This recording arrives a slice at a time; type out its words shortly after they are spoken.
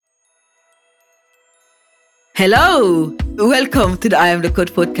Hello, welcome to the I Am the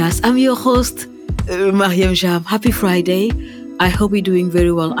Code podcast. I'm your host, Mariam Jam. Happy Friday. I hope you're doing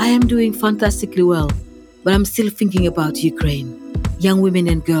very well. I am doing fantastically well, but I'm still thinking about Ukraine. Young women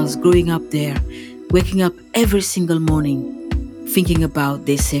and girls growing up there, waking up every single morning, thinking about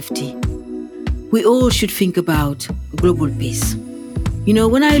their safety. We all should think about global peace. You know,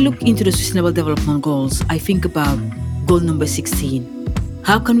 when I look into the Sustainable Development Goals, I think about goal number 16.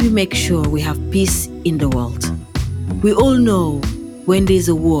 How can we make sure we have peace in the world? We all know when there's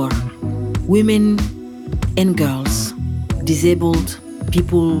a war, women and girls, disabled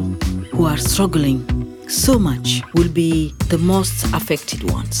people who are struggling so much will be the most affected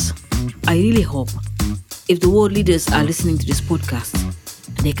ones. I really hope if the world leaders are listening to this podcast,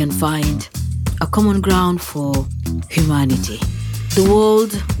 they can find a common ground for humanity. The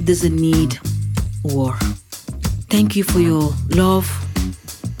world doesn't need war. Thank you for your love,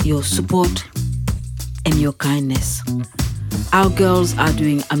 your support, and your kindness. Our girls are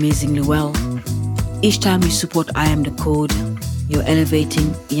doing amazingly well. Each time you support I Am the Code, you're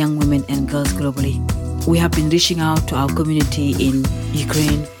elevating young women and girls globally. We have been reaching out to our community in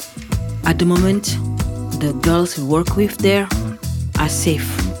Ukraine. At the moment, the girls we work with there are safe,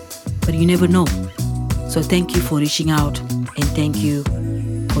 but you never know. So thank you for reaching out and thank you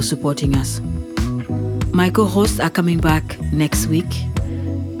for supporting us. My co-hosts are coming back next week.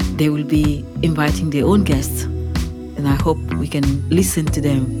 They will be inviting their own guests, and I hope we can listen to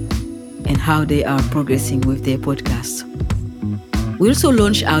them and how they are progressing with their podcast. We also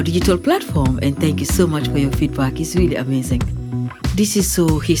launched our digital platform, and thank you so much for your feedback. It's really amazing. This is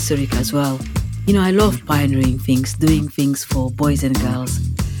so historic as well. You know, I love pioneering things, doing things for boys and girls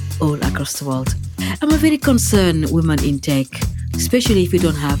all across the world. I'm a very concerned woman in tech, especially if you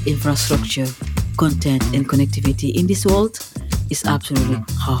don't have infrastructure, content, and connectivity in this world. Is absolutely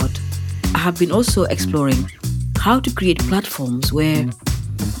hard. I have been also exploring how to create platforms where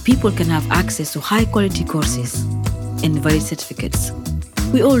people can have access to high quality courses and valid certificates.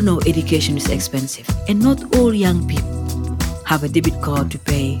 We all know education is expensive and not all young people have a debit card to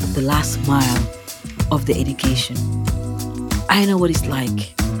pay the last mile of the education. I know what it's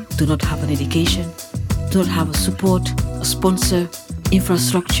like to not have an education, to not have a support, a sponsor,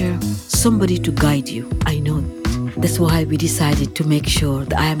 infrastructure, somebody to guide you. I know. That's why we decided to make sure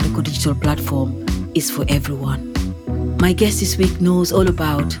the I Am the Code digital platform is for everyone. My guest this week knows all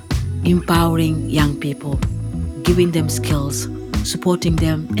about empowering young people, giving them skills, supporting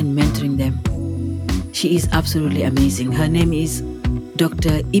them, and mentoring them. She is absolutely amazing. Her name is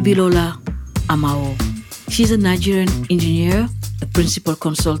Dr. Ibilola Amao. She's a Nigerian engineer, a principal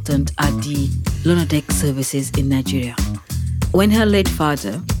consultant at the Lonadec services in Nigeria. When her late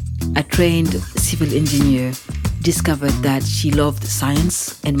father, a trained civil engineer, discovered that she loved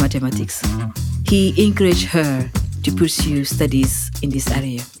science and mathematics, he encouraged her to pursue studies in this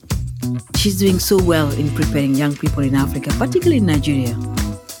area. She's doing so well in preparing young people in Africa, particularly in Nigeria,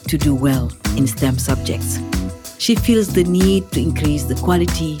 to do well in STEM subjects. She feels the need to increase the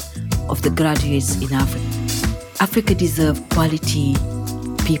quality of the graduates in Africa. Africa deserves quality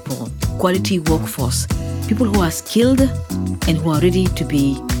people, quality workforce, people who are skilled and who are ready to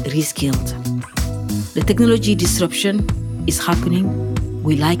be reskilled. The technology disruption is happening.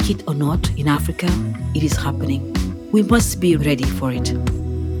 We like it or not, in Africa, it is happening. We must be ready for it.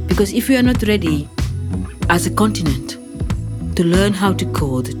 Because if we are not ready as a continent to learn how to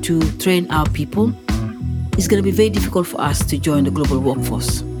code, to train our people, it's going to be very difficult for us to join the global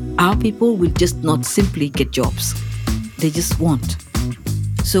workforce. Our people will just not simply get jobs. They just won't.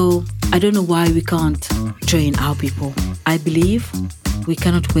 So I don't know why we can't train our people. I believe we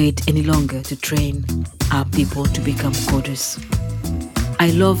cannot wait any longer to train our people to become coders. I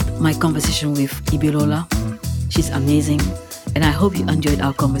loved my conversation with Ibilola. She's amazing, and I hope you enjoyed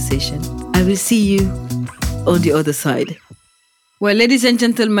our conversation. I will see you on the other side. Well, ladies and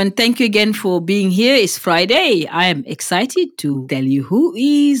gentlemen, thank you again for being here. It's Friday. I am excited to tell you who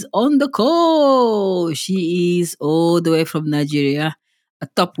is on the call. She is all the way from Nigeria, a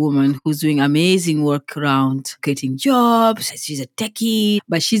top woman who's doing amazing work around creating jobs. She's a techie,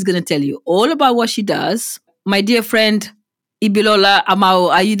 but she's going to tell you all about what she does. My dear friend, Ibilola Amao,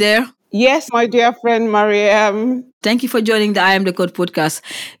 are you there? Yes, my dear friend Mariam. Thank you for joining the I Am the Code podcast.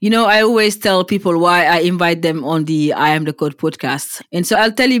 You know, I always tell people why I invite them on the I Am the Code podcast. And so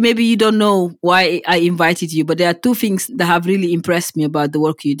I'll tell you, maybe you don't know why I invited you, but there are two things that have really impressed me about the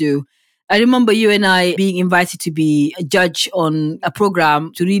work you do. I remember you and I being invited to be a judge on a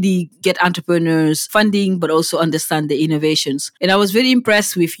program to really get entrepreneurs funding, but also understand the innovations. And I was very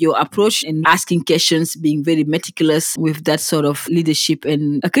impressed with your approach in asking questions, being very meticulous with that sort of leadership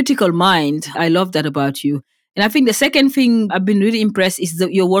and a critical mind. I love that about you. And I think the second thing I've been really impressed is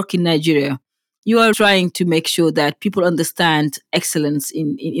your work in Nigeria. You are trying to make sure that people understand excellence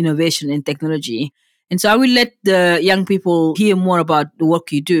in innovation and technology. And so I will let the young people hear more about the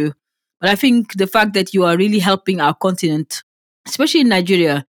work you do. But I think the fact that you are really helping our continent, especially in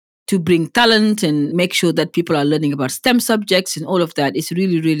Nigeria, to bring talent and make sure that people are learning about STEM subjects and all of that is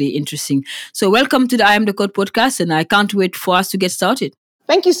really, really interesting. So welcome to the I Am the Code podcast, and I can't wait for us to get started.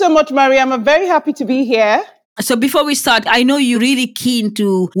 Thank you so much, Mariam. I'm very happy to be here. So before we start, I know you're really keen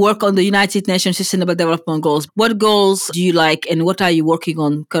to work on the United Nations Sustainable Development Goals. What goals do you like and what are you working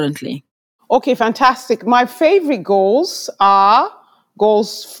on currently? Okay, fantastic. My favorite goals are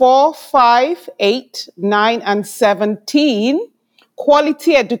goals 4, 5, 8, 9, and 17.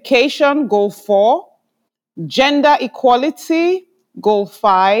 Quality education, goal 4. Gender equality, goal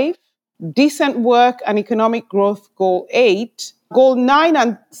 5. Decent work and economic growth, goal 8. Goal 9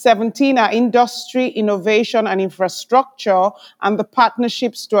 and 17 are industry, innovation, and infrastructure, and the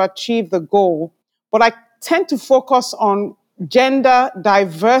partnerships to achieve the goal. But I tend to focus on gender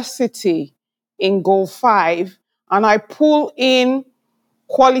diversity in goal 5, and I pull in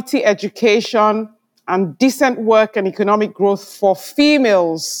quality education and decent work and economic growth for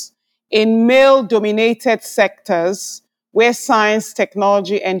females in male-dominated sectors where science,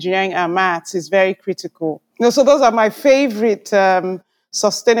 technology, engineering, and maths is very critical. So those are my favorite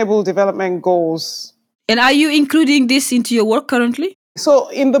sustainable development goals. And are you including this into your work currently? So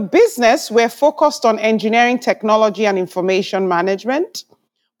in the business, we're focused on engineering, technology, and information management.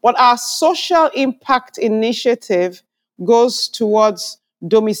 But our social impact initiative goes towards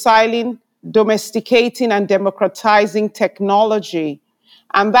domiciling, domesticating, and democratizing technology.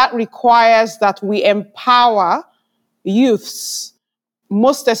 And that requires that we empower youths,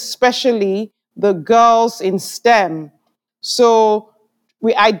 most especially the girls in STEM. So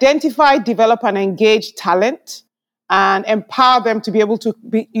we identify, develop, and engage talent and empower them to be able to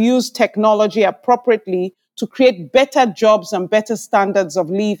use technology appropriately to create better jobs and better standards of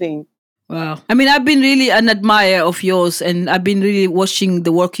living. Wow. I mean, I've been really an admirer of yours and I've been really watching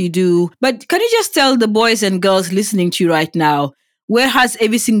the work you do. But can you just tell the boys and girls listening to you right now, where has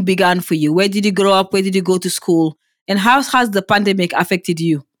everything begun for you? Where did you grow up? Where did you go to school? And how has the pandemic affected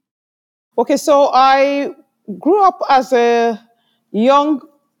you? Okay, so I grew up as a young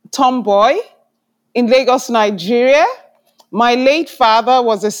tomboy in Lagos, Nigeria. My late father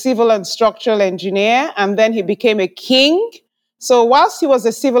was a civil and structural engineer, and then he became a king. So whilst he was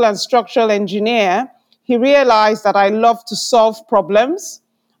a civil and structural engineer, he realized that I love to solve problems.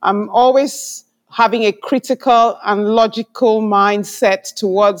 I'm always having a critical and logical mindset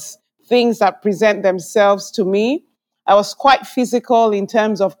towards things that present themselves to me. I was quite physical in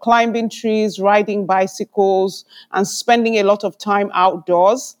terms of climbing trees, riding bicycles, and spending a lot of time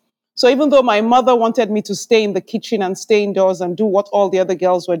outdoors. So even though my mother wanted me to stay in the kitchen and stay indoors and do what all the other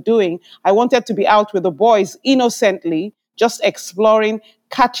girls were doing, I wanted to be out with the boys innocently, just exploring,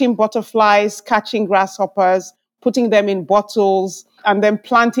 catching butterflies, catching grasshoppers, putting them in bottles, and then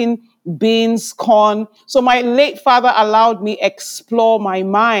planting beans, corn. So my late father allowed me explore my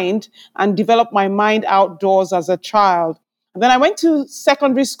mind and develop my mind outdoors as a child. And then I went to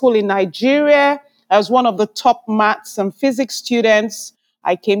secondary school in Nigeria. I was one of the top maths and physics students.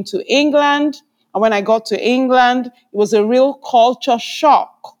 I came to England. And when I got to England, it was a real culture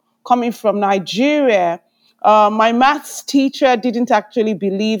shock coming from Nigeria. My maths teacher didn't actually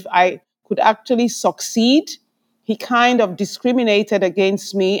believe I could actually succeed. He kind of discriminated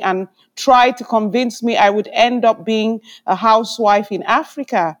against me and tried to convince me I would end up being a housewife in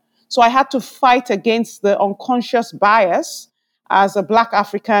Africa. So I had to fight against the unconscious bias as a Black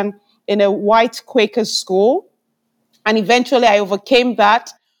African in a white Quaker school. And eventually I overcame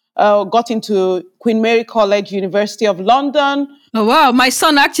that, got into Queen Mary College, University of London. Oh, wow. My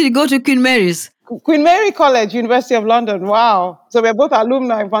son actually go to Queen Mary's. Queen Mary College, University of London. Wow. So we're both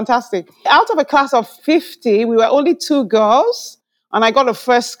alumni. Fantastic. Out of a class of 50, we were only 2 girls. And I got a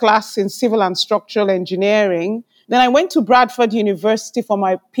first class in civil and structural engineering. Then I went to Bradford University for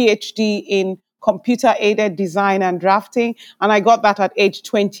my PhD in computer-aided design and drafting. And I got that at age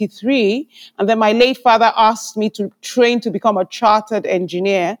 23. And then my late father asked me to train to become a chartered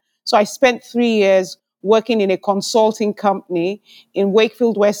engineer. So I spent 3 years working in a consulting company in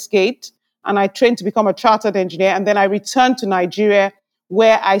Wakefield, Westgate. And I trained to become a chartered engineer. And then I returned to Nigeria,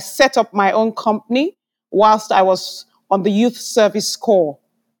 where I set up my own company whilst I was on the youth service corps.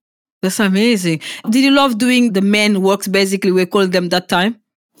 That's amazing. Did you love doing the men works, basically, we called them that time?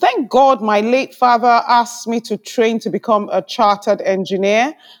 Thank God my late father asked me to train to become a chartered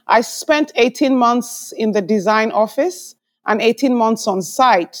engineer. I spent 18 months in the design office and 18 months on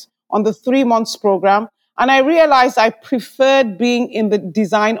site on the 3 months program. And I realized I preferred being in the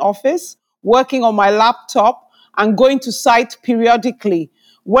design office, working on my laptop, and going to site periodically.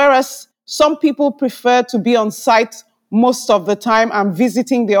 Whereas some people prefer to be on site most of the time and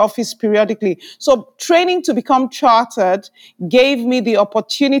visiting the office periodically. So training to become chartered gave me the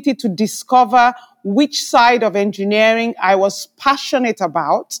opportunity to discover which side of engineering I was passionate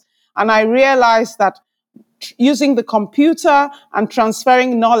about. And I realized that using the computer and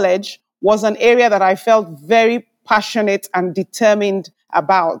transferring knowledge was an area that I felt very passionate and determined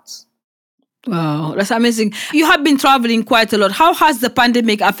about. Wow, that's amazing. You have been traveling quite a lot. How has the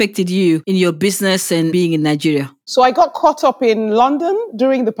pandemic affected you in your business and being in Nigeria? So I got caught up in London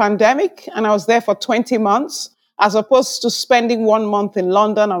during the pandemic, and I was there for 20 months, as opposed to spending 1 month in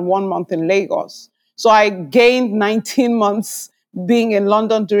London and 1 month in Lagos. So I gained 19 months being in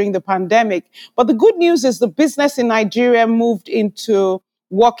London during the pandemic. But the good news is the business in Nigeria moved into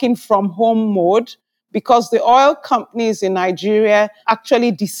working from home mode because the oil companies in Nigeria actually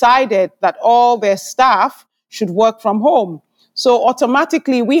decided that all their staff should work from home. So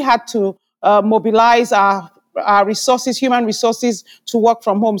automatically, we had to mobilize our resources, human resources, to work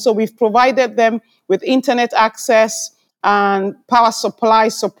from home. So we've provided them with internet access and power supply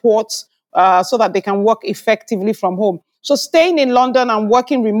support so that they can work effectively from home. So staying in London and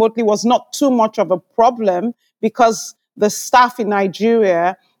working remotely was not too much of a problem because the staff in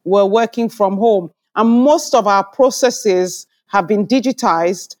Nigeria were working from home. And most of our processes have been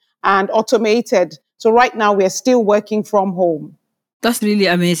digitized and automated. So right now we're still working from home. That's really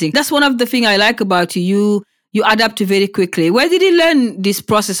amazing. That's one of the things I like about you. You adapt very quickly. Where did you learn this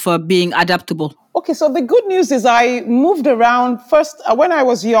process for being adaptable? Okay, so the good news is I moved around first when I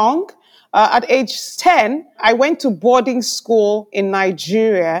was young. At age 10, I went to boarding school in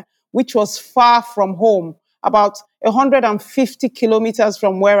Nigeria, which was far from home, about 150 kilometers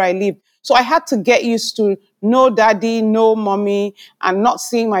from where I lived. So I had to get used to no daddy, no mommy, and not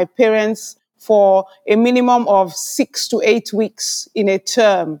seeing my parents for a minimum of 6 to 8 weeks in a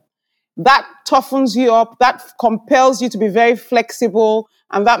term. That toughens you up, that compels you to be very flexible,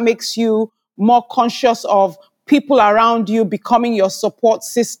 and that makes you more conscious of people around you becoming your support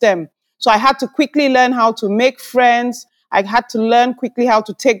system. So I had to quickly learn how to make friends. I had to learn quickly how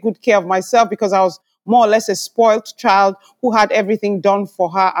to take good care of myself because I was more or less a spoiled child who had everything done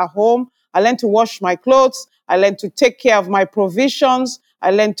for her at home. I learned to wash my clothes. I learned to take care of my provisions. I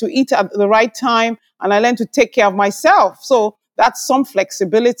learned to eat at the right time, and I learned to take care of myself. So that's some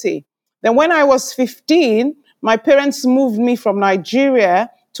flexibility. Then when I was 15, my parents moved me from Nigeria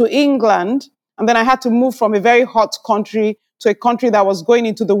to England. And then I had to move from a very hot country to a country that was going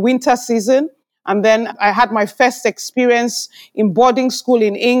into the winter season. And then I had my first experience in boarding school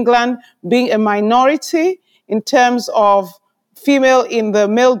in England, being a minority in terms of female in the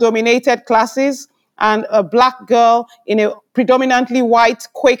male dominated classes and a black girl in a predominantly white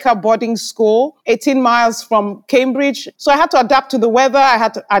Quaker boarding school, 18 miles from Cambridge. So I had to adapt to the weather. I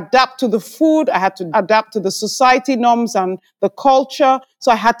had to adapt to the food. I had to adapt to the society norms and the culture.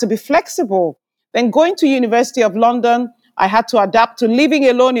 So I had to be flexible. Then going to University of London, I had to adapt to living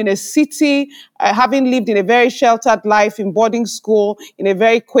alone in a city, having lived in a very sheltered life in boarding school in a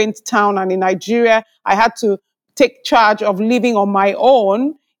very quaint town and in Nigeria. I had to take charge of living on my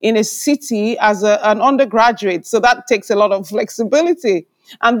own in a city as an undergraduate. So that takes a lot of flexibility.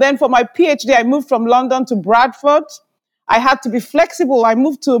 And then for my PhD, I moved from London to Bradford. I had to be flexible. I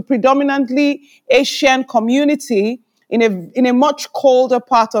moved to a predominantly Asian community in a much colder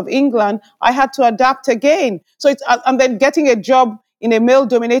part of England. I had to adapt again. So and then getting a job in a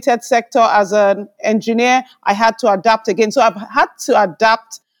male-dominated sector as an engineer, I had to adapt again. So I've had to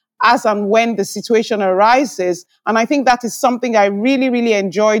adapt as and when the situation arises. And I think that is something I really, really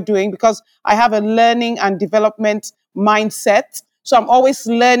enjoy doing because I have a learning and development mindset. So I'm always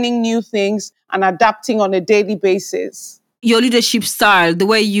learning new things and adapting on a daily basis. Your leadership style, the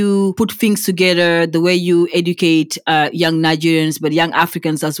way you put things together, the way you educate young Nigerians, but young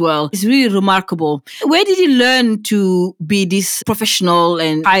Africans as well, is really remarkable. Where did you learn to be this professional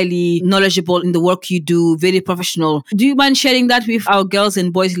and highly knowledgeable in the work you do, very professional? Do you mind sharing that with our girls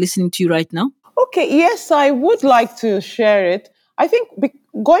and boys listening to you right now? Okay, yes, I would like to share it. I think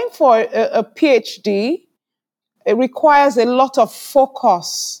going for a PhD, it requires a lot of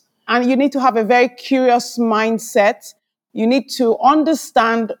focus and you need to have a very curious mindset. You need to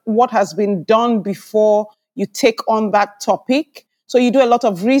understand what has been done before you take on that topic. So you do a lot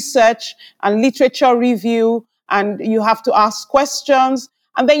of research and literature review, and you have to ask questions,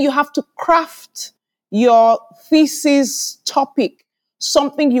 and then you have to craft your thesis topic,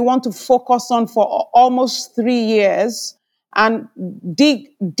 something you want to focus on for almost 3 years. and dig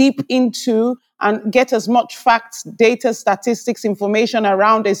deep into and get as much facts, data, statistics, information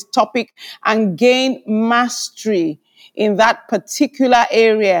around a topic and gain mastery in that particular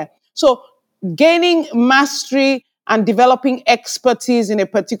area. So gaining mastery and developing expertise in a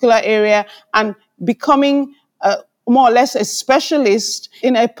particular area and becoming more or less a specialist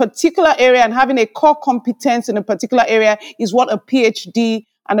in a particular area and having a core competence in a particular area is what a PhD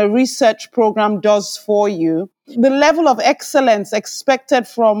and a research program does for you. The level of excellence expected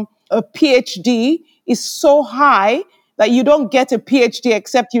from a PhD is so high that you don't get a PhD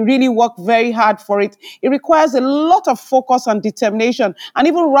except you really work very hard for it. It requires a lot of focus and determination. And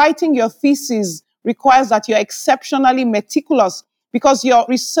even writing your thesis requires that you're exceptionally meticulous because your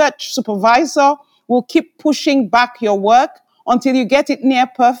research supervisor will keep pushing back your work until you get it near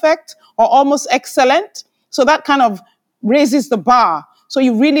perfect or almost excellent. So that kind of raises the bar. So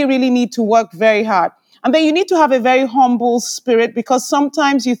you really, really need to work very hard. And then you need to have a very humble spirit because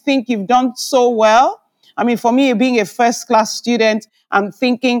sometimes you think you've done so well. I mean, for me, being a first class student and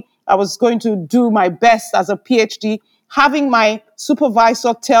thinking I was going to do my best as a PhD, having my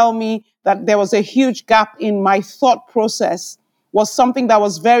supervisor tell me that there was a huge gap in my thought process was something that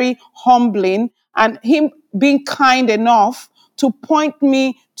was very humbling. And him being kind enough to point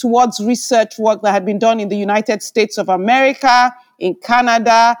me towards research work that had been done in the United States of America, in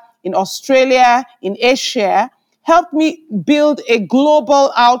Canada, in Australia, in Asia, helped me build a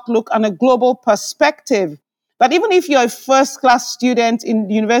global outlook and a global perspective. That even if you're a first class student in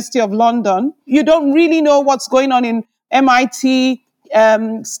the University of London, you don't really know what's going on in MIT,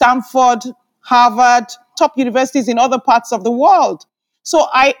 Stanford, Harvard, top universities in other parts of the world. So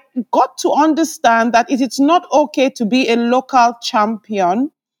I got to understand that it is not okay to be a local champion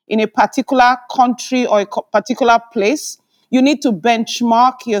in a particular country or a particular place. You need to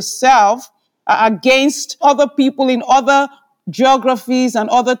benchmark yourself against other people in other geographies and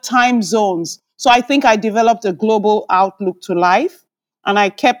other time zones. So I think I developed a global outlook to life and I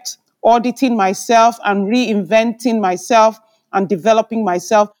kept auditing myself and reinventing myself and developing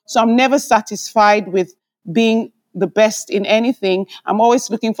myself. So I'm never satisfied with being the best in anything. I'm always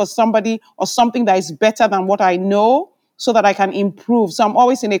looking for somebody or something that is better than what I know so that I can improve. So I'm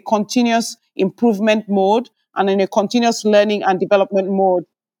always in a continuous improvement mode and in a continuous learning and development mode.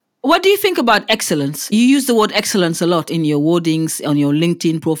 What do you think about excellence? You use the word excellence a lot in your wordings, on your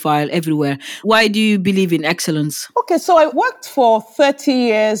LinkedIn profile, everywhere. Why do you believe in excellence? Okay, so I worked for 30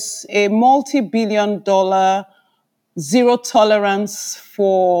 years, a multi-billion-dollar zero tolerance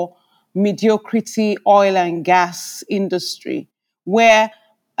for mediocrity oil and gas industry, where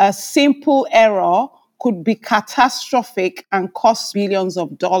a simple error could be catastrophic and cost billions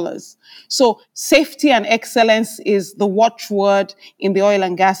of dollars. So safety and excellence is the watchword in the oil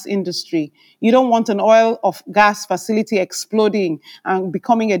and gas industry. You don't want an oil or gas facility exploding and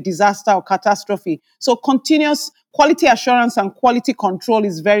becoming a disaster or catastrophe. So continuous quality assurance and quality control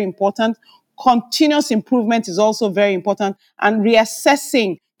is very important. Continuous improvement is also very important, and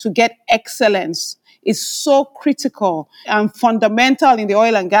reassessing to get excellence is so critical and fundamental in the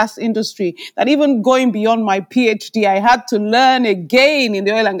oil and gas industry that even going beyond my PhD, I had to learn again in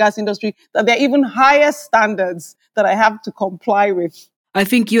the oil and gas industry that there are even higher standards that I have to comply with. I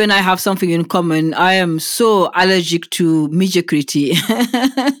think you and I have something in common. I am so allergic to mediocrity.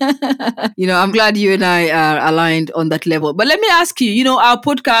 I'm glad you and I are aligned on that level. But let me ask you, our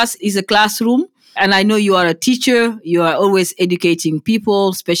podcast is a classroom. And I know you are a teacher. You are always educating people,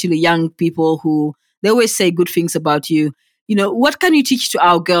 especially young people who they always say good things about you. What can you teach to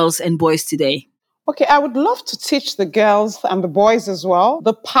our girls and boys today? Okay, I would love to teach the girls and the boys as well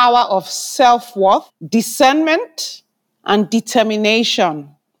the power of self-worth, discernment, and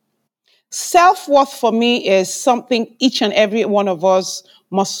determination. Self-worth for me is something each and every one of us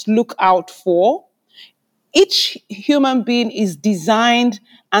must look out for. Each human being is designed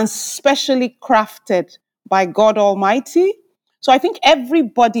and specially crafted by God Almighty. So I think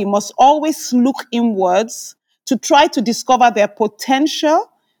everybody must always look inwards to try to discover their potential,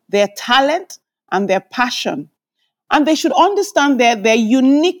 their talent, and their passion. And they should understand that they're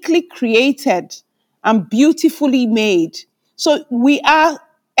uniquely created and beautifully made. So we are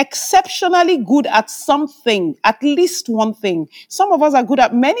exceptionally good at something, at least one thing. Some of us are good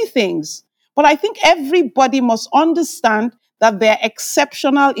at many things. But I think everybody must understand that they're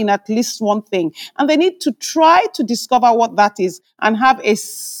exceptional in at least one thing. And they need to try to discover what that is and have a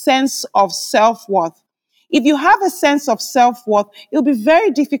sense of self-worth. If you have a sense of self-worth, it'll be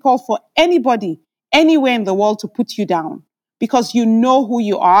very difficult for anybody anywhere in the world to put you down because you know who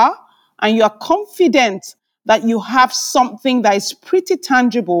you are and you are confident that you have something that is pretty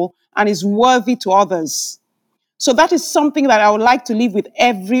tangible and is worthy to others. So that is something that I would like to leave with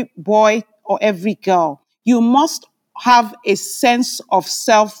every boy or every girl. You must have a sense of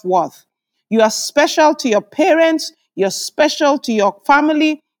self-worth. You are special to your parents, you're special to your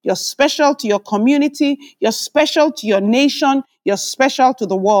family, you're special to your community, you're special to your nation, you're special to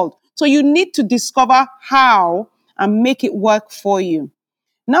the world. So you need to discover how and make it work for you.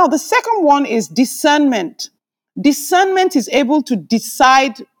 Now, the second one is discernment. Discernment is able to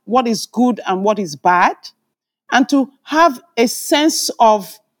decide what is good and what is bad, and to have a sense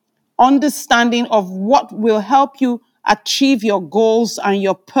of understanding of what will help you achieve your goals and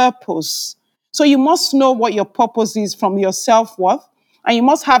your purpose. So you must know what your purpose is from your self-worth, and you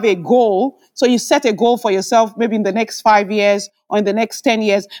must have a goal. So you set a goal for yourself, maybe in the next 5 years or in the next 10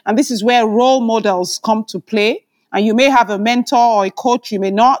 years. And this is where role models come to play. And you may have a mentor or a coach, you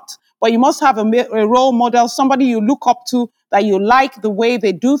may not, but you must have a role model, somebody you look up to, that you like the way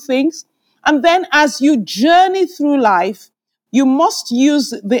they do things. And then as you journey through life, you must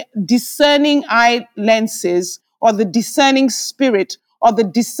use the discerning eye lenses, or the discerning spirit, or the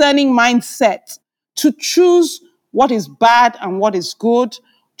discerning mindset to choose what is bad and what is good,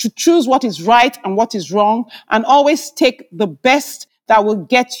 to choose what is right and what is wrong, and always take the best that will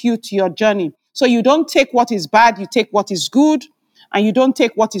get you to your journey. So you don't take what is bad, you take what is good, and you don't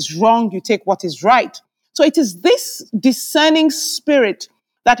take what is wrong, you take what is right. So it is this discerning spirit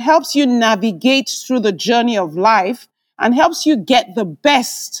that helps you navigate through the journey of life and helps you get the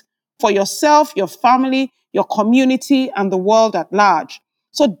best for yourself, your family, your community, and the world at large.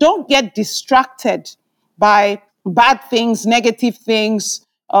 So don't get distracted by bad things, negative things,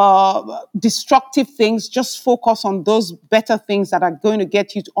 destructive things. Just focus on those better things that are going to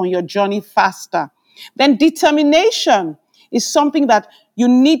get you on your journey faster. Then determination is something that you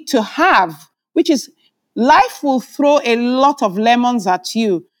need to have, which is life will throw a lot of lemons at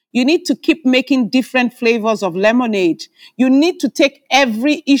you. You need to keep making different flavors of lemonade. You need to take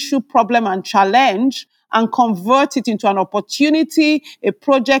every issue, problem, and challenge and convert it into an opportunity, a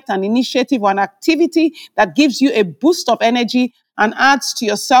project, an initiative, or an activity that gives you a boost of energy and adds to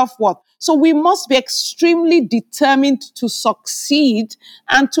your self-worth. So we must be extremely determined to succeed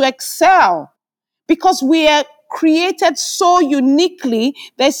and to excel, because we are created so uniquely.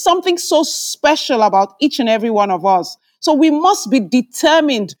 There's something so special about each and every one of us. So we must be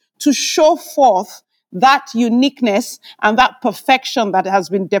determined to show forth that uniqueness and that perfection that has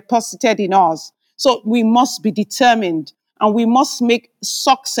been deposited in us. So we must be determined, and we must make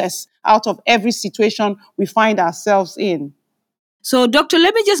success out of every situation we find ourselves in. So, Doctor,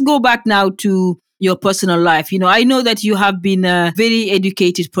 let me just go back now to your personal life. I know that you have been a very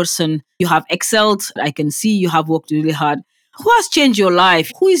educated person. You have excelled. I can see you have worked really hard. Who has changed your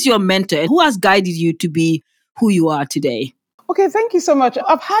life? Who is your mentor? Who has guided you to be who you are today? Okay, thank you so much.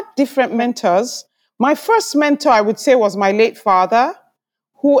 I've had different mentors. My first mentor, I would say, was my late father,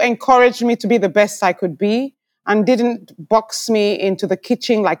 who encouraged me to be the best I could be and didn't box me into the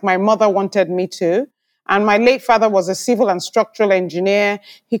kitchen like my mother wanted me to. And my late father was a civil and structural engineer.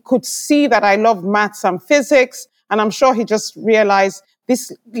 He could see that I loved maths and physics. And I'm sure he just realized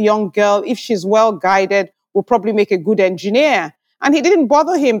this young girl, if she's well guided, will probably make a good engineer. And he didn't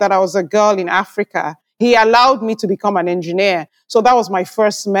bother him that I was a girl in Africa. He allowed me to become an engineer. So that was my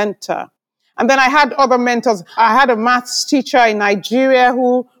first mentor. And then I had other mentors. I had a maths teacher in Nigeria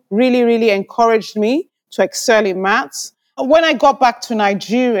who really, really encouraged me to excel in maths. When I got back to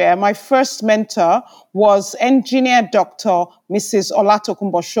Nigeria, my first mentor was engineer Dr. Mrs.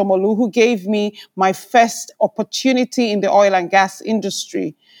 Olatokunbo Shomolu, who gave me my first opportunity in the oil and gas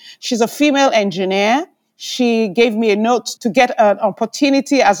industry. She's a female engineer. She gave me a note to get an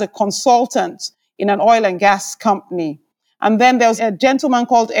opportunity as a consultant in an oil and gas company. And then there was a gentleman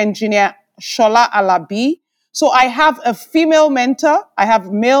called engineer Shola Alabi. So I have a female mentor. I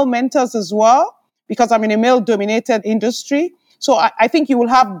have male mentors as well, because I'm in a male-dominated industry. So I think you will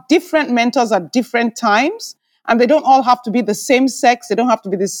have different mentors at different times, and they don't all have to be the same sex. They don't have to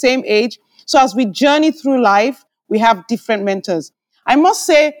be the same age. So as we journey through life, we have different mentors. I must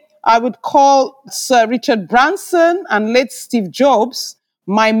say, I would call Sir Richard Branson and late Steve Jobs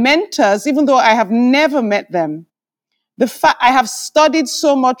my mentors, even though I have never met them. The fact I have studied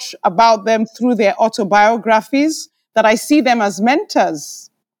so much about them through their autobiographies that I see them as mentors.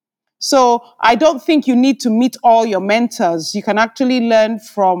 So I don't think you need to meet all your mentors. You can actually learn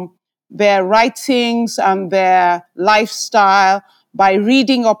from their writings and their lifestyle by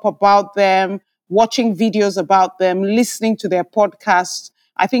reading up about them, watching videos about them, listening to their podcasts.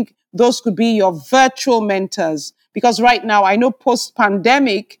 I think those could be your virtual mentors. Because right now, I know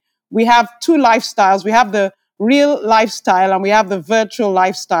post-pandemic, we have two lifestyles. We have the real lifestyle and we have the virtual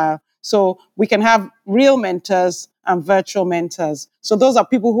lifestyle. So we can have real mentors and virtual mentors. So those are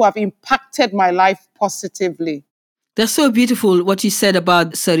people who have impacted my life positively. That's so beautiful what you said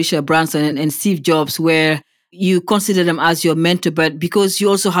about Sir Richard Branson and Steve Jobs, where you consider them as your mentor, but because you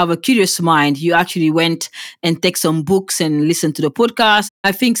also have a curious mind, you actually went and take some books and listen to the podcast.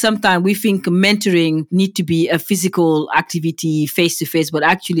 I think sometimes we think mentoring need to be a physical activity face to face, but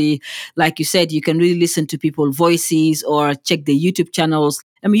actually, like you said, you can really listen to people's voices or check the YouTube channels.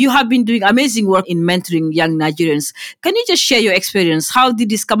 I mean, you have been doing amazing work in mentoring young Nigerians. Can you just share your experience? How did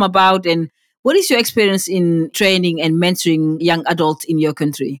this come about, and what is your experience in training and mentoring young adults in your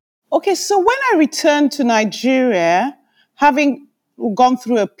country? Okay, so when I returned to Nigeria, having gone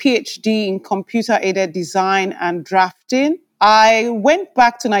through a PhD in computer aided design and drafting, I went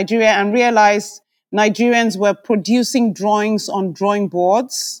back to Nigeria and realized Nigerians were producing drawings on drawing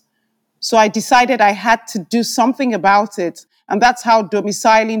boards. So I decided I had to do something about it. And that's how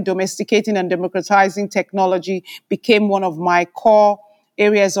domiciling, domesticating, and democratizing technology became one of my core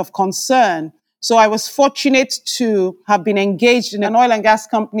areas of concern. So I was fortunate to have been engaged in an oil and gas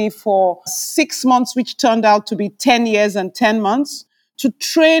company for 6 months, which turned out to be 10 years and 10 months, to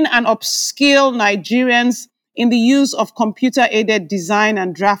train and upskill Nigerians in the use of computer-aided design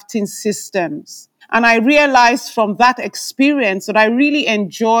and drafting systems. And I realized from that experience that I really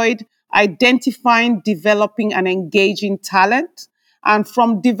enjoyed identifying, developing, and engaging talent. And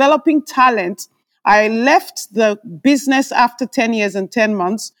from developing talent, I left the business after 10 years and 10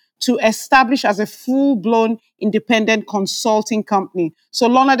 months to establish as a full-blown independent consulting company. So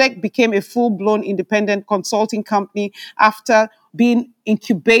Lonadec became a full-blown independent consulting company after being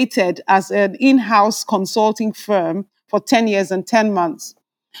incubated as an in-house consulting firm for 10 years and 10 months.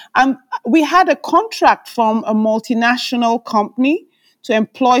 And we had a contract from a multinational company to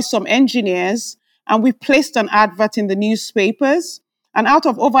employ some engineers, and we placed an advert in the newspapers. And out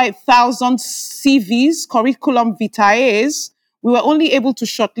of over 1,000 CVs, curriculum vitae's, we were only able to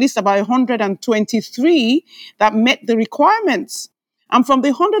shortlist about 123 that met the requirements. And from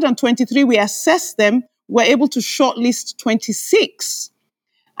the 123, we assessed them, we were able to shortlist 26.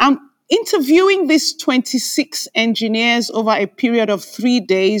 I'm interviewing these 26 engineers over a period of 3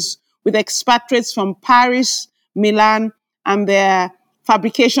 days with expatriates from Paris, Milan, and their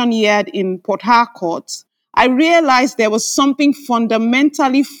fabrication yard in Port Harcourt. I realized there was something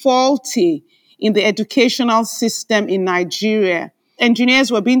fundamentally faulty in the educational system in Nigeria.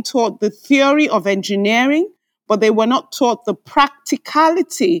 Engineers were being taught the theory of engineering, but they were not taught the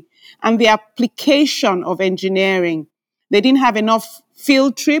practicality and the application of engineering. They didn't have enough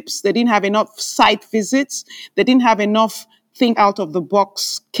field trips. They didn't have enough site visits. They didn't have enough think out of the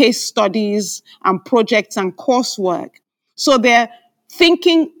box case studies and projects and coursework. So their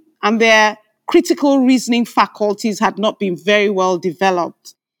thinking and their critical reasoning faculties had not been very well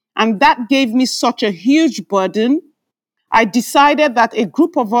developed. And that gave me such a huge burden. I decided that a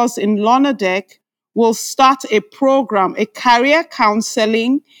group of us in Lonadec will start a program, a career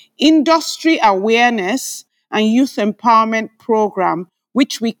counseling, industry awareness, and youth empowerment program,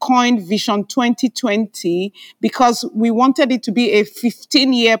 which we coined Vision 2020 because we wanted it to be a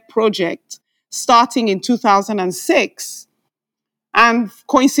 15-year project starting in 2006. And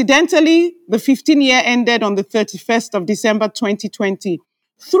coincidentally, the 15-year ended on the 31st of December 2020.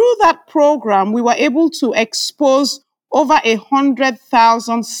 Through that program, we were able to expose over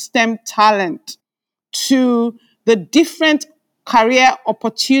 100,000 STEM talent to the different career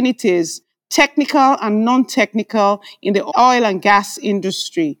opportunities, technical and non-technical, in the oil and gas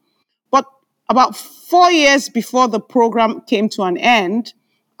industry. But about 4 years before the program came to an end,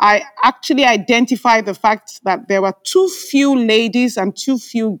 I actually identified the fact that there were too few ladies and too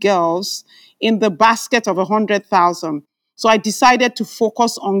few girls in the basket of 100,000. So I decided to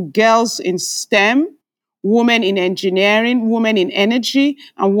focus on girls in STEM, women in engineering, women in energy,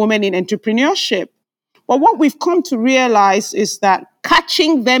 and women in entrepreneurship. But what we've come to realize is that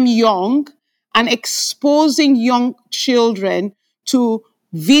catching them young and exposing young children to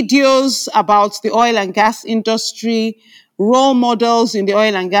videos about the oil and gas industry, role models in the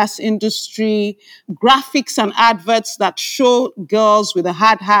oil and gas industry, graphics and adverts that show girls with a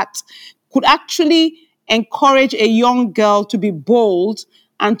hard hat could actually encourage a young girl to be bold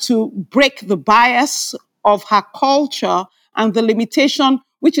and to break the bias of her culture and the limitation,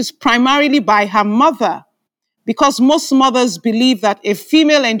 which is primarily by her mother. Because most mothers believe that a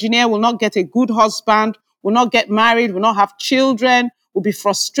female engineer will not get a good husband, will not get married, will not have children, will be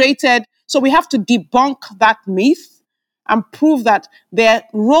frustrated. So we have to debunk that myth and prove that they're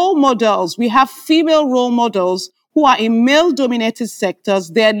role models. We have female role models who are in male dominated sectors.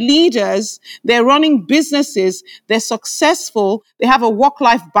 They're leaders, they're running businesses, they're successful, they have a work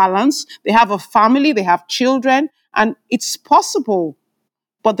life balance, they have a family, they have children, and it's possible,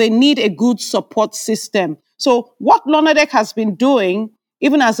 but they need a good support system. So, what Lonadec has been doing,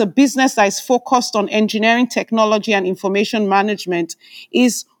 even as a business that is focused on engineering, technology, and information management,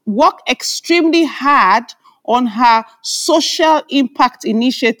 is work extremely hard on her social impact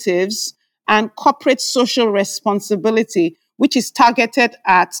initiatives and corporate social responsibility, which is targeted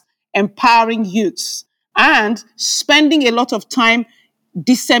at empowering youths and spending a lot of time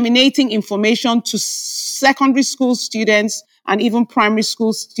disseminating information to secondary school students and even primary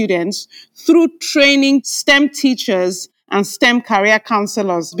school students through training STEM teachers and STEM career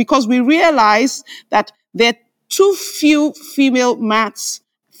counselors, because we realize that there are too few female maths,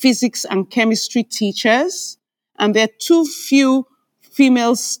 physics, and chemistry teachers, and there are too few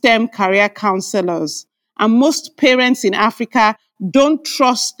female STEM career counselors. And most parents in Africa don't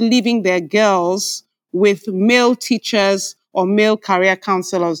trust leaving their girls with male teachers or male career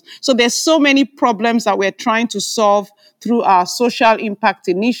counselors. So there's so many problems that we're trying to solve through our social impact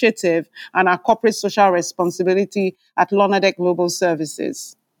initiative and our corporate social responsibility at Lonadec Global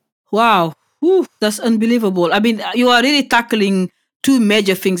Services. Wow. Whew, that's unbelievable. I mean, you are really tackling two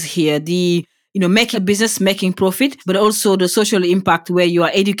major things here. Making a business, making profit, but also the social impact where you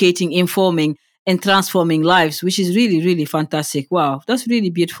are educating, informing, and transforming lives, which is really, really fantastic. Wow. That's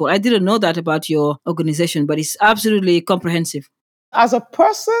really beautiful. I didn't know that about your organization, but it's absolutely comprehensive. As a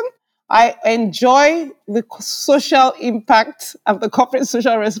person, I enjoy the social impact of the corporate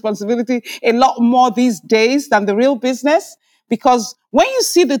social responsibility a lot more these days than the real business, because when you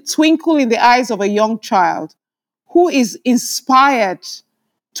see the twinkle in the eyes of a young child who is inspired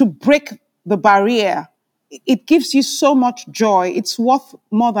to break the barrier, it gives you so much joy. It's worth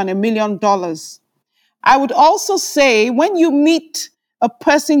more than $1 million. I would also say when you meet a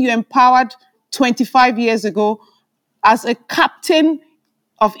person you empowered 25 years ago as a captain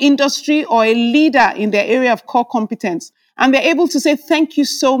of industry or a leader in their area of core competence, and they're able to say, thank you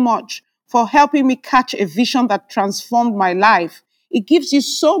so much for helping me catch a vision that transformed my life, it gives you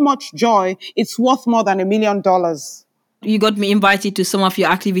so much joy. It's worth more than $1 million. You got me invited to some of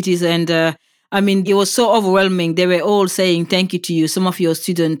your activities, and I mean, it was so overwhelming. They were all saying thank you to you. Some of your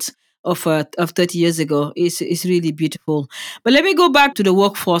students of 30 years ago is really beautiful. But let me go back to the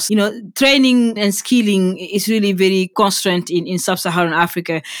workforce. Training and skilling is really very constrained in sub-Saharan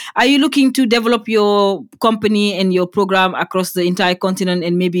Africa. Are you looking to develop your company and your program across the entire continent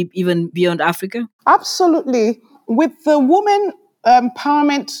and maybe even beyond Africa? Absolutely. With the women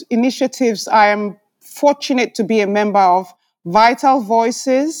empowerment initiatives, I am fortunate to be a member of Vital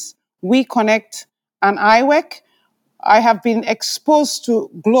Voices, We Connect, and IWEC. I have been exposed to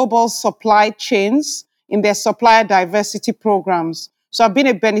global supply chains in their supplier diversity programs. So I've been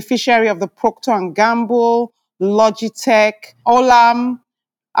a beneficiary of the Procter and Gamble, Logitech, Olam,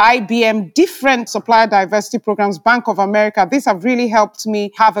 IBM, different supplier diversity programs, Bank of America. These have really helped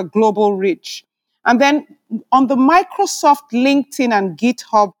me have a global reach. And then on the Microsoft, LinkedIn, and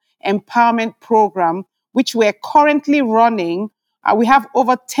GitHub empowerment program, which we're currently running, we have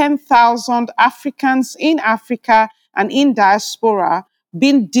over 10,000 Africans in Africa and in diaspora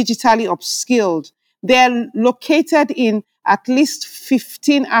being digitally upskilled. They're located in at least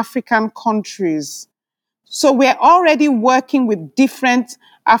 15 African countries. So we're already working with different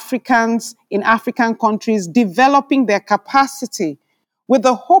Africans in African countries, developing their capacity with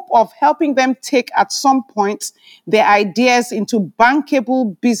the hope of helping them take at some point their ideas into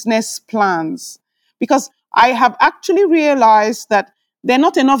bankable business plans. Because I have actually realized that there are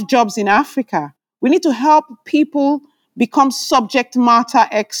not enough jobs in Africa. We need to help people become subject matter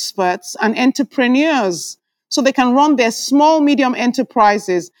experts and entrepreneurs so they can run their small, medium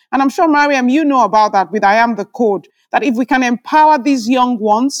enterprises. And I'm sure, Mariam, you know about that with I Am the Code, that if we can empower these young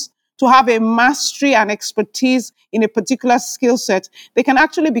ones to have a mastery and expertise in a particular skill set, they can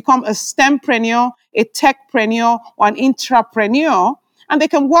actually become a STEMpreneur, a techpreneur, or an intrapreneur, and they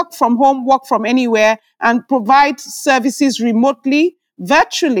can work from home, work from anywhere, and provide services remotely,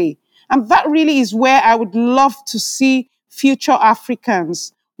 virtually. And that really is where I would love to see future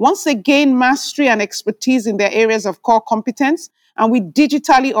Africans. Once they gain mastery and expertise in their areas of core competence, and we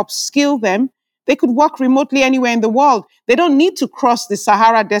digitally upskill them, they could work remotely anywhere in the world. They don't need to cross the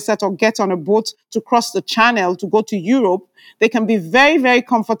Sahara Desert or get on a boat to cross the Channel to go to Europe. They can be very, very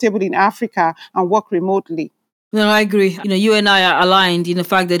comfortable in Africa and work remotely. No, I agree. You and I are aligned in the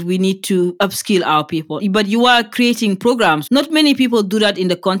fact that we need to upskill our people. But you are creating programs. Not many people do that in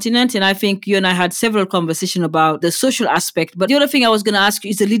the continent. And I think you and I had several conversations about the social aspect. But the other thing I was going to ask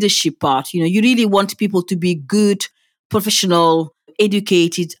you is the leadership part. You really want people to be good, professional,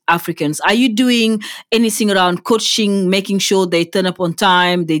 educated Africans. Are you doing anything around coaching, making sure they turn up on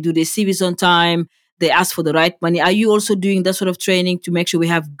time, they do their CVs on time, they ask for the right money? Are you also doing that sort of training to make sure we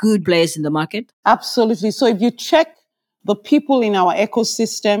have good players in the market? Absolutely. So if you check the people in our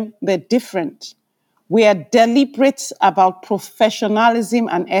ecosystem, they're different. We are deliberate about professionalism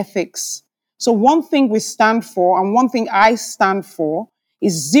and ethics. So one thing we stand for, and one thing I stand for,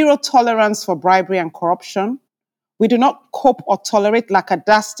 is zero tolerance for bribery and corruption. We do not cope or tolerate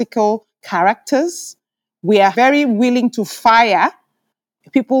lackadaisical characters. We are very willing to fire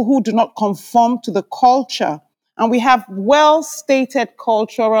people who do not conform to the culture. And we have well stated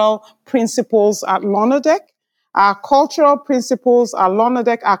cultural principles at Lonodec. Our cultural principles at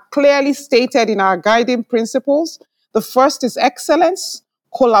Lonodec are clearly stated in our guiding principles. The first is excellence,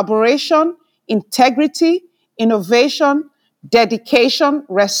 collaboration, integrity, innovation, dedication,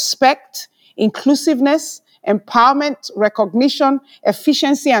 respect, inclusiveness, empowerment, recognition,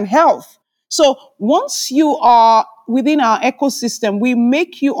 efficiency, and health. So once you are within our ecosystem, we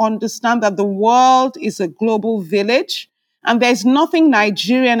make you understand that the world is a global village and there's nothing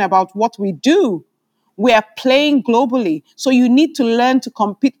Nigerian about what we do. We are playing globally. So you need to learn to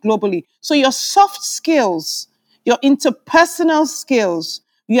compete globally. So your soft skills, your interpersonal skills,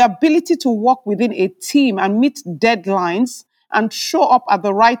 your ability to work within a team and meet deadlines and show up at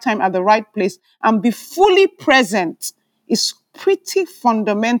the right time, at the right place, and be fully present is pretty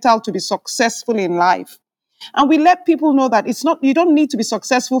fundamental to be successful in life. And we let people know that it's not, you don't need to be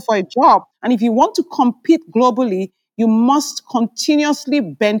successful for a job. And if you want to compete globally, you must continuously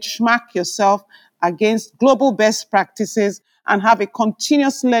benchmark yourself against global best practices and have a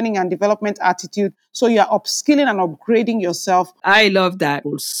continuous learning and development attitude. So you're upskilling and upgrading yourself. I love that.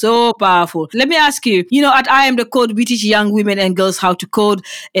 So powerful. Let me ask you, at I Am the Code, we teach young women and girls how to code.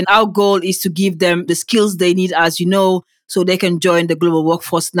 And our goal is to give them the skills they need, as you know, so they can join the global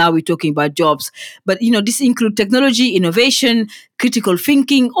workforce. Now we're talking about jobs. But, this includes technology, innovation, critical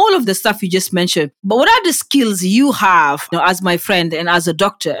thinking, all of the stuff you just mentioned. But what are the skills you have, as my friend and as a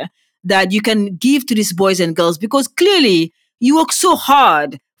doctor, that you can give to these boys and girls? Because clearly you work so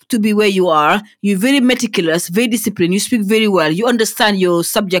hard to be where you are. You're very meticulous, very disciplined. You speak very well. You understand your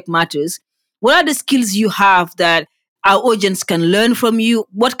subject matters. What are the skills you have that our audience can learn from you?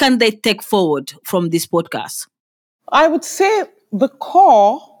 What can they take forward from this podcast? I would say the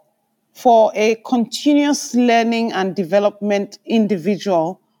core for a continuous learning and development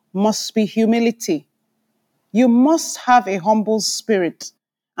individual must be humility. You must have a humble spirit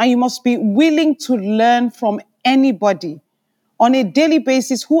and you must be willing to learn from anybody. On a daily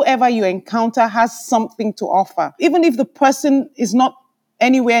basis, whoever you encounter has something to offer. Even if the person is not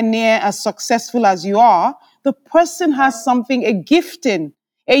anywhere near as successful as you are, the person has something, a gifting,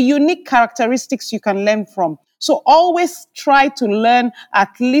 a unique characteristics you can learn from. So always try to learn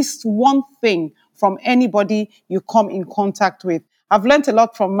at least one thing from anybody you come in contact with. I've learned a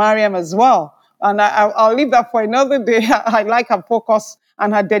lot from Mariam as well. And I'll leave that for another day. I like her focus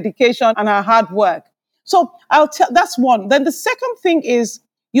and her dedication and her hard work. So I'll tell, that's one. Then the second thing is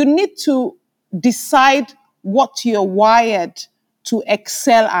you need to decide what you're wired to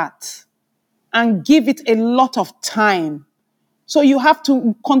excel at and give it a lot of time. So you have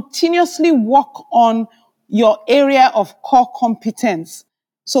to continuously work on your area of core competence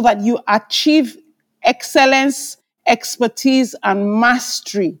so that you achieve excellence, expertise, and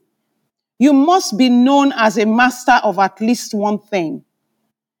mastery. You must be known as a master of at least one thing.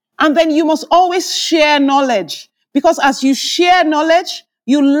 And then you must always share knowledge because as you share knowledge,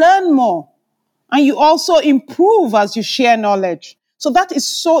 you learn more and you also improve as you share knowledge. So that is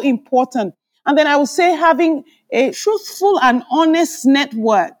so important. And then I would say having a truthful and honest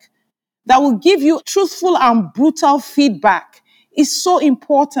network that will give you truthful and brutal feedback is so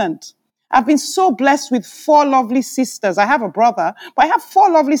important. I've been so blessed with 4 lovely sisters. I have a brother, but I have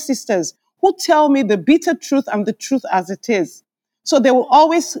 4 lovely sisters who tell me the bitter truth and the truth as it is. So they will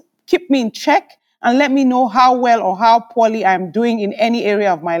always keep me in check and let me know how well or how poorly I'm doing in any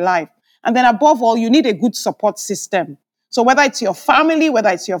area of my life. And then above all, you need a good support system. So whether it's your family, whether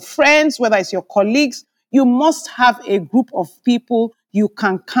it's your friends, whether it's your colleagues, you must have a group of people you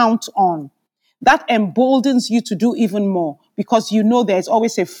can count on. That emboldens you to do even more because you know there's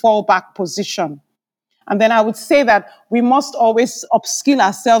always a fallback position. And then I would say that we must always upskill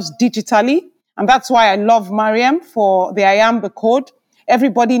ourselves digitally. And that's why I love Mariam for the I Am the Code.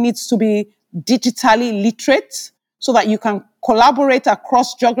 Everybody needs to be digitally literate so that you can collaborate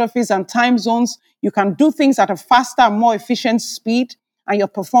across geographies and time zones. You can do things at a faster and more efficient speed, and your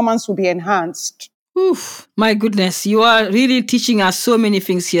performance will be enhanced. Oof, my goodness, you are really teaching us so many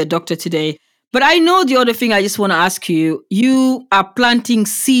things here, Doctor, today. But I know the other thing I just want to ask you, you are planting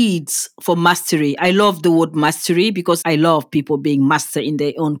seeds for mastery. I love the word mastery because I love people being master in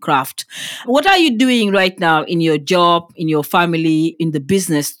their own craft. What are you doing right now in your job, in your family, in the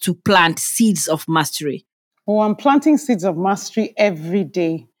business to plant seeds of mastery? Oh, I'm planting seeds of mastery every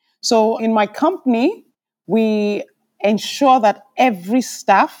day. So in my company, we ensure that every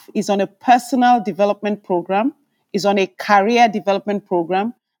staff is on a personal development program, is on a career development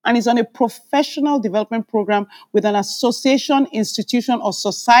program, and is on a professional development program with an association, institution, or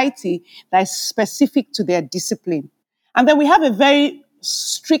society that is specific to their discipline. And then we have a very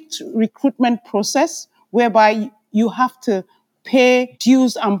strict recruitment process whereby you have to pay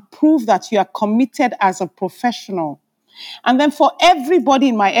dues and prove that you are committed as a professional. And then for everybody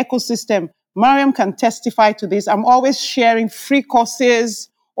in my ecosystem, Mariam can testify to this. I'm always sharing free courses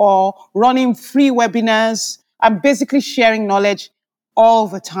or running free webinars. I'm basically sharing knowledge all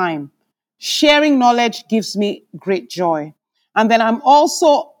the time. Sharing knowledge gives me great joy. And then I'm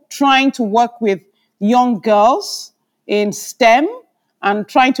also trying to work with young girls in STEM and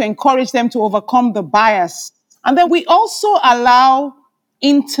trying to encourage them to overcome the bias. And then we also allow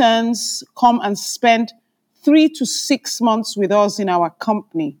interns come and spend 3 to 6 months with us in our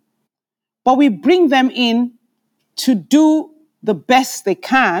company. But we bring them in to do the best they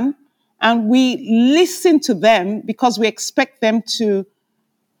can, and we listen to them because we expect them to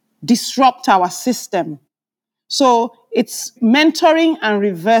disrupt our system. So it's mentoring and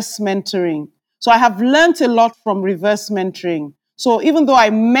reverse mentoring. So I have learned a lot from reverse mentoring. So even though I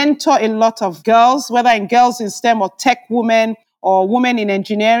mentor a lot of girls, whether in girls in STEM or tech women or women in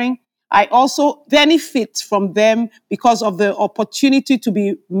engineering, I also benefit from them because of the opportunity to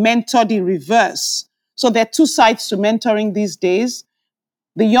be mentored in reverse. So there are two sides to mentoring these days.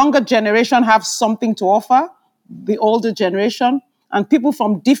 The younger generation have something to offer, the older generation, and people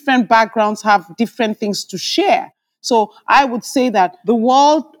from different backgrounds have different things to share. So I would say that the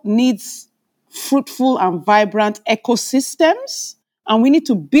world needs fruitful and vibrant ecosystems, and we need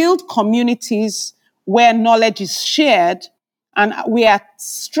to build communities where knowledge is shared and we are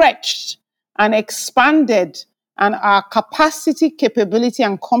stretched and expanded, and our capacity, capability,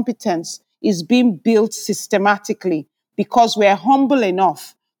 and competence is being built systematically because we're humble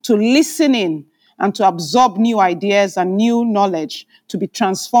enough to listen in and to absorb new ideas and new knowledge to be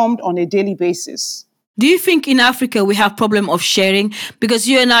transformed on a daily basis. Do you think in Africa we have problem of sharing? Because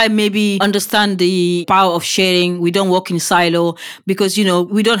you and I maybe understand the power of sharing. We don't work in silo because,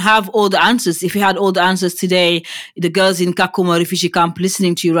 we don't have all the answers. If we had all the answers today, the girls in Kakuma refugee camp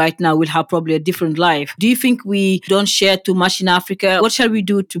listening to you right now will have probably a different life. Do you think we don't share too much in Africa? What shall we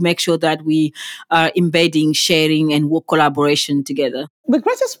do to make sure that we are embedding sharing and work collaboration together? The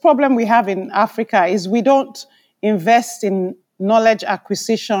greatest problem we have in Africa is we don't invest in knowledge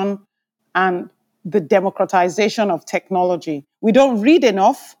acquisition and the democratization of technology. We don't read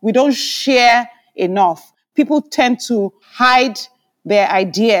enough. We don't share enough. People tend to hide their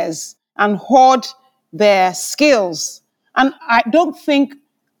ideas and hoard their skills. And I don't think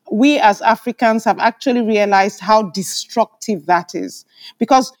we as Africans have actually realized how destructive that is.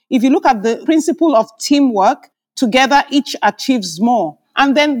 Because if you look at the principle of teamwork, together each achieves more.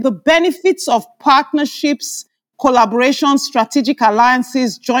 And then the benefits of partnerships, collaboration, strategic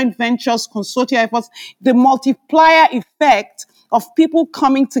alliances, joint ventures, consortia efforts, the multiplier effect of people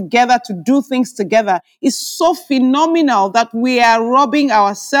coming together to do things together is so phenomenal that we are robbing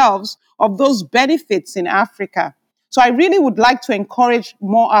ourselves of those benefits in Africa. So I really would like to encourage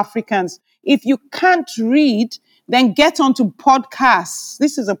more Africans. If you can't read, then get onto podcasts.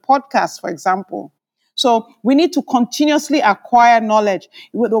 This is a podcast, for example. So we need to continuously acquire knowledge.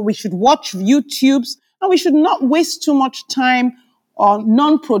 We should watch YouTubes, and we should not waste too much time on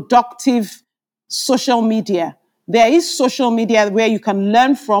non-productive social media. There is social media where you can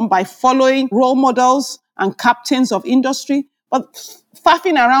learn from by following role models and captains of industry, but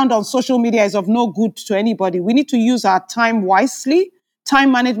faffing around on social media is of no good to anybody. We need to use our time wisely.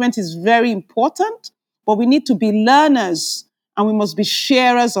 Time management is very important, but we need to be learners and we must be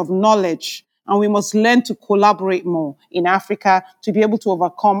sharers of knowledge, and we must learn to collaborate more in Africa to be able to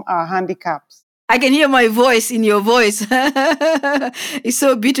overcome our handicaps. I can hear my voice in your voice. It's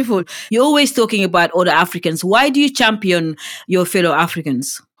so beautiful. You're always talking about other Africans. Why do you champion your fellow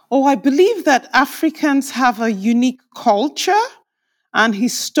Africans? Oh, I believe that Africans have a unique culture. And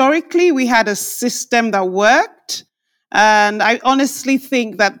historically, we had a system that worked. And I honestly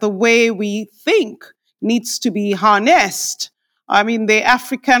think that the way we think needs to be harnessed. I mean, the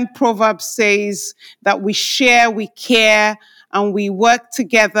African proverb says that we share, we care, and we work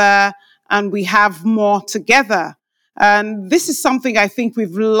together, and we have more together. And this is something I think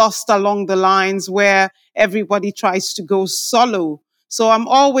we've lost along the lines where everybody tries to go solo. So I'm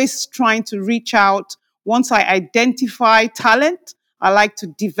always trying to reach out. Once I identify talent, I like to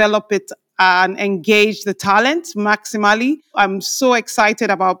develop it and engage the talent maximally. I'm so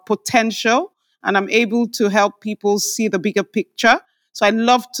excited about potential, and I'm able to help people see the bigger picture. So I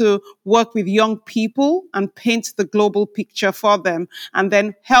love to work with young people and paint the global picture for them and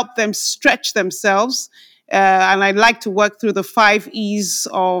then help them stretch themselves. And I like to work through the 5 E's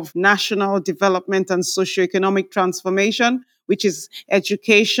of national development and socioeconomic transformation, which is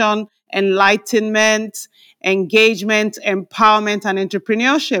education, enlightenment, engagement, empowerment, and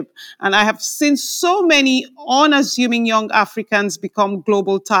entrepreneurship. And I have seen so many unassuming young Africans become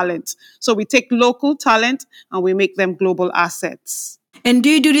global talent. So we take local talent and we make them global assets. And do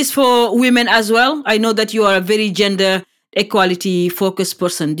you do this for women as well? I know that you are a very gender equality focused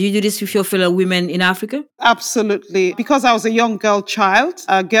person. Do you do this with your fellow women in Africa? Absolutely. Because I was a young girl child,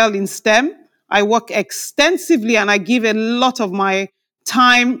 a girl in STEM, I work extensively and I give a lot of my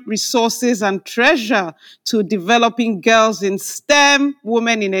time, resources, and treasure to developing girls in STEM,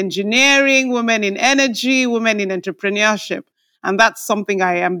 women in engineering, women in energy, women in entrepreneurship. And that's something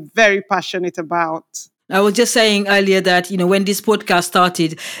I am very passionate about. I was just saying earlier that, when this podcast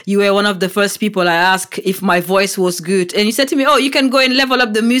started, you were one of the first people I asked if my voice was good. And you said to me, oh, you can go and level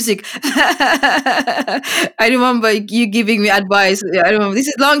up the music. I remember you giving me advice. I remember this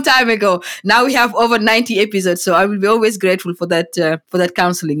is a long time ago. Now we have over 90 episodes. So I will be always grateful for that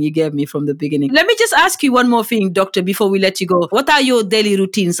counseling you gave me from the beginning. Let me just ask you one more thing, doctor, before we let you go. What are your daily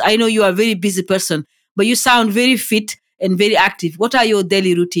routines? I know you are a very busy person, but you sound very fit and very active. What are your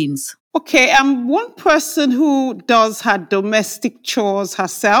daily routines? Okay, I'm one person who does her domestic chores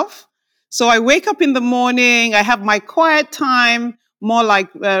herself. So I wake up in the morning, I have my quiet time, more like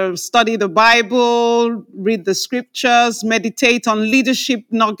study the Bible, read the scriptures, meditate on leadership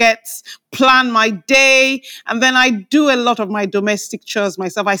nuggets, plan my day, and then I do a lot of my domestic chores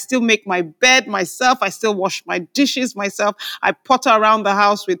myself. I still make my bed myself. I still wash my dishes myself. I potter around the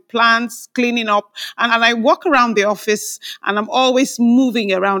house with plants, cleaning up, and I walk around the office and I'm always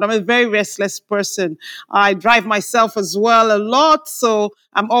moving around. I'm a very restless person. I drive myself as well a lot, so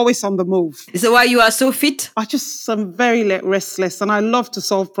I'm always on the move. Is that why you are so fit? I'm very restless and I love to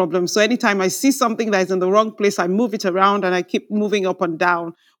solve problems. So anytime I see something that is in the wrong place, I move it around and I keep moving up and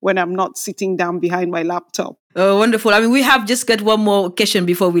down when I'm not sitting down behind my laptop. Oh, wonderful. I mean, we have just got one more question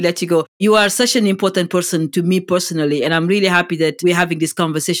before we let you go. You are such an important person to me personally, and I'm really happy that we're having this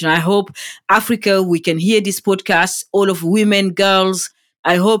conversation. I hope Africa, we can hear this podcast, all of women, girls.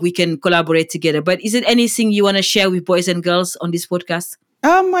 I hope we can collaborate together. But is it anything you want to share with boys and girls on this podcast?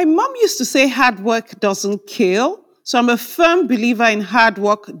 My mom used to say hard work doesn't kill. So I'm a firm believer in hard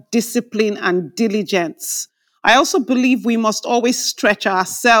work, discipline, and diligence. I also believe we must always stretch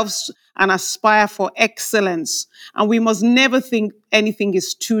ourselves and aspire for excellence. And we must never think anything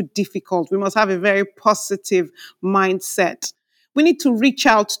is too difficult. We must have a very positive mindset. We need to reach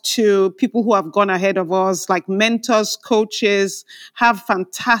out to people who have gone ahead of us, like mentors, coaches, have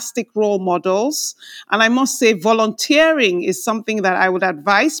fantastic role models. And I must say, volunteering is something that I would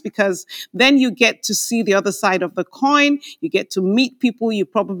advise because then you get to see the other side of the coin. You get to meet people you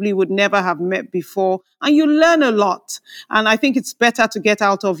probably would never have met before, and you learn a lot. And I think it's better to get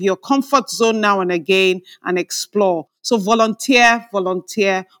out of your comfort zone now and again and explore. So volunteer,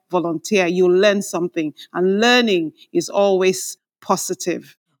 volunteer, volunteer. You'll learn something. And learning is always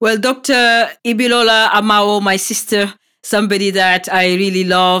positive. Well, Dr. Ibilola Amao, my sister, somebody that I really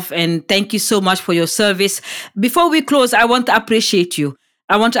love, and thank you so much for your service. Before we close, I want to appreciate you.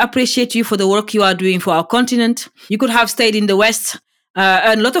 I want to appreciate you for the work you are doing for our continent. You could have stayed in the West,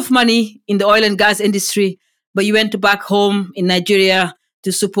 earn a lot of money in the oil and gas industry, but you went back home in Nigeria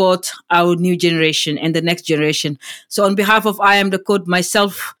to support our new generation and the next generation. So on behalf of I Am the Code,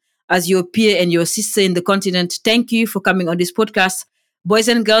 myself, as your peer and your sister in the continent, thank you for coming on this podcast. Boys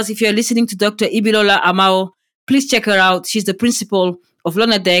and girls, if you're listening to Dr. Ibilola Amao, please check her out. She's the principal of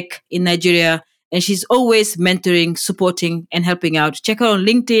Lonadec in Nigeria, and she's always mentoring, supporting, and helping out. Check her on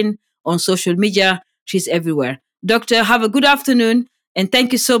LinkedIn, on social media. She's everywhere. Doctor, have a good afternoon. And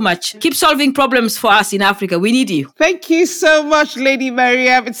thank you so much. Keep solving problems for us in Africa. We need you. Thank you so much, Lady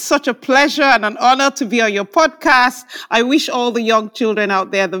Mariam. It's such a pleasure and an honor to be on your podcast. I wish all the young children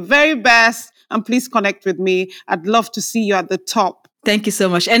out there the very best. And please connect with me. I'd love to see you at the top. Thank you so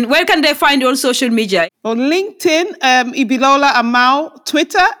much. And where can they find you on social media? On LinkedIn, Ibilola Amao.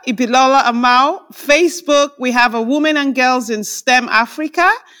 Twitter, Ibilola Amao. Facebook, we have a Women and Girls in STEM Africa.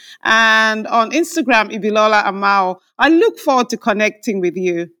 And on Instagram, Ibilola Amao. I look forward to connecting with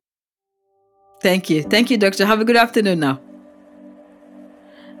you. Thank you. Thank you, Doctor. Have a good afternoon now.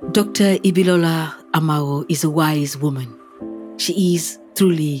 Dr. Ibilola Amao is a wise woman. She is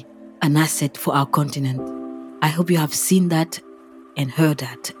truly an asset for our continent. I hope you have seen that and heard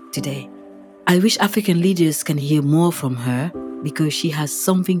that today. I wish African leaders can hear more from her because she has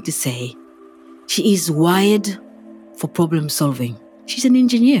something to say. She is wired for problem solving. She's an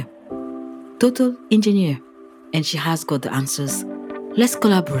engineer, total engineer, and she has got the answers. Let's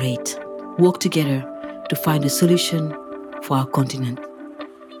collaborate, work together to find a solution for our continent.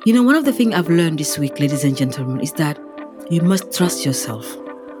 You know, one of the things I've learned this week, ladies and gentlemen, is that you must trust yourself.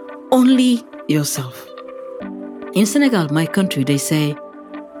 Only yourself. In Senegal, my country, they say,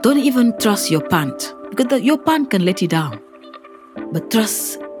 don't even trust your pant because your pant can let you down. But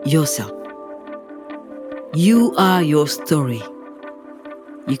trust yourself. You are your story.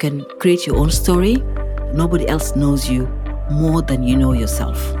 You can create your own story. Nobody else knows you more than you know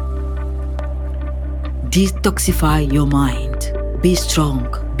yourself. Detoxify your mind. Be strong.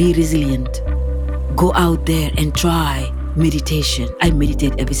 Be resilient. Go out there and try meditation. I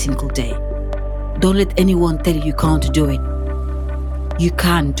meditate every single day. Don't let anyone tell you can't do it. You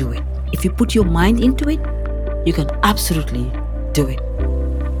can do it. If you put your mind into it, you can absolutely do it.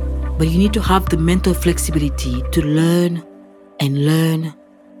 But you need to have the mental flexibility to learn and learn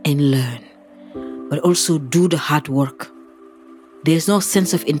and learn. But also do the hard work. There's no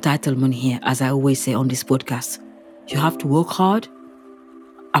sense of entitlement here, as I always say on this podcast. You have to work hard,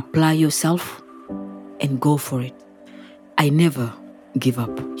 apply yourself, and go for it. I never give up.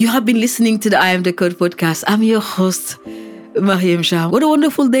 You have been listening to the I Am the Code podcast. I'm your host, Mariam Shah. What a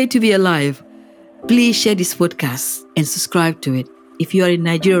wonderful day to be alive. Please share this podcast and subscribe to it. If you are in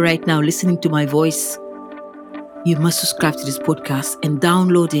Nigeria right now listening to my voice, you must subscribe to this podcast and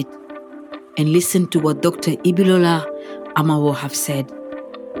download it and listen to what Dr. Ibilola Amao have said.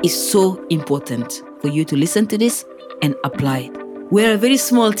 It's so important for you to listen to this and apply it. We're a very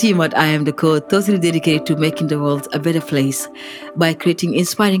small team at I Am the Code, totally dedicated to making the world a better place by creating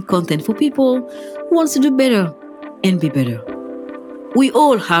inspiring content for people who wants to do better and be better. We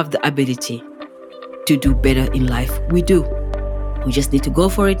all have the ability to do better in life. We do. We just need to go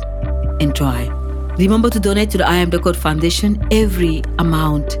for it and try. Remember to donate to the I Am the Code Foundation. Every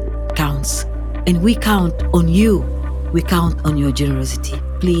amount counts. And we count on you. We count on your generosity.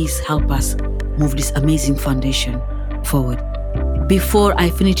 Please help us move this amazing foundation forward. Before I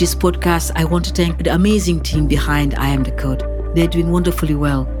finish this podcast, I want to thank the amazing team behind I Am the Code. They're doing wonderfully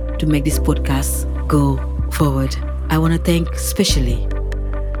well to make this podcast go forward. I want to thank especially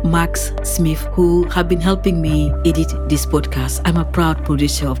Max Smith, who have been helping me edit this podcast. I'm a proud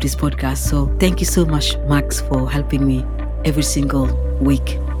producer of this podcast, so thank you so much, Max, for helping me every single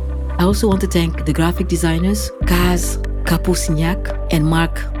week. I also want to thank the graphic designers, Kaz Kapusignac and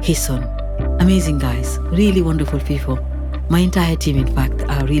Mark Hisson. Amazing guys, really wonderful people. My entire team, in fact,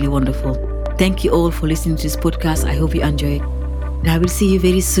 are really wonderful. Thank you all for listening to this podcast. I hope you enjoy it. And I will see you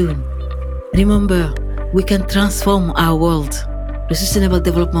very soon. Remember, we can transform our world. The Sustainable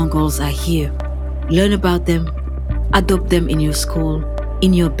Development Goals are here. Learn about them, adopt them in your school,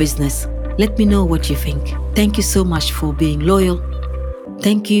 in your business. Let me know what you think. Thank you so much for being loyal.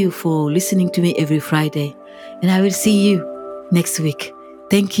 Thank you for listening to me every Friday. And I will see you next week.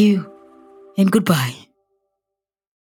 Thank you and goodbye.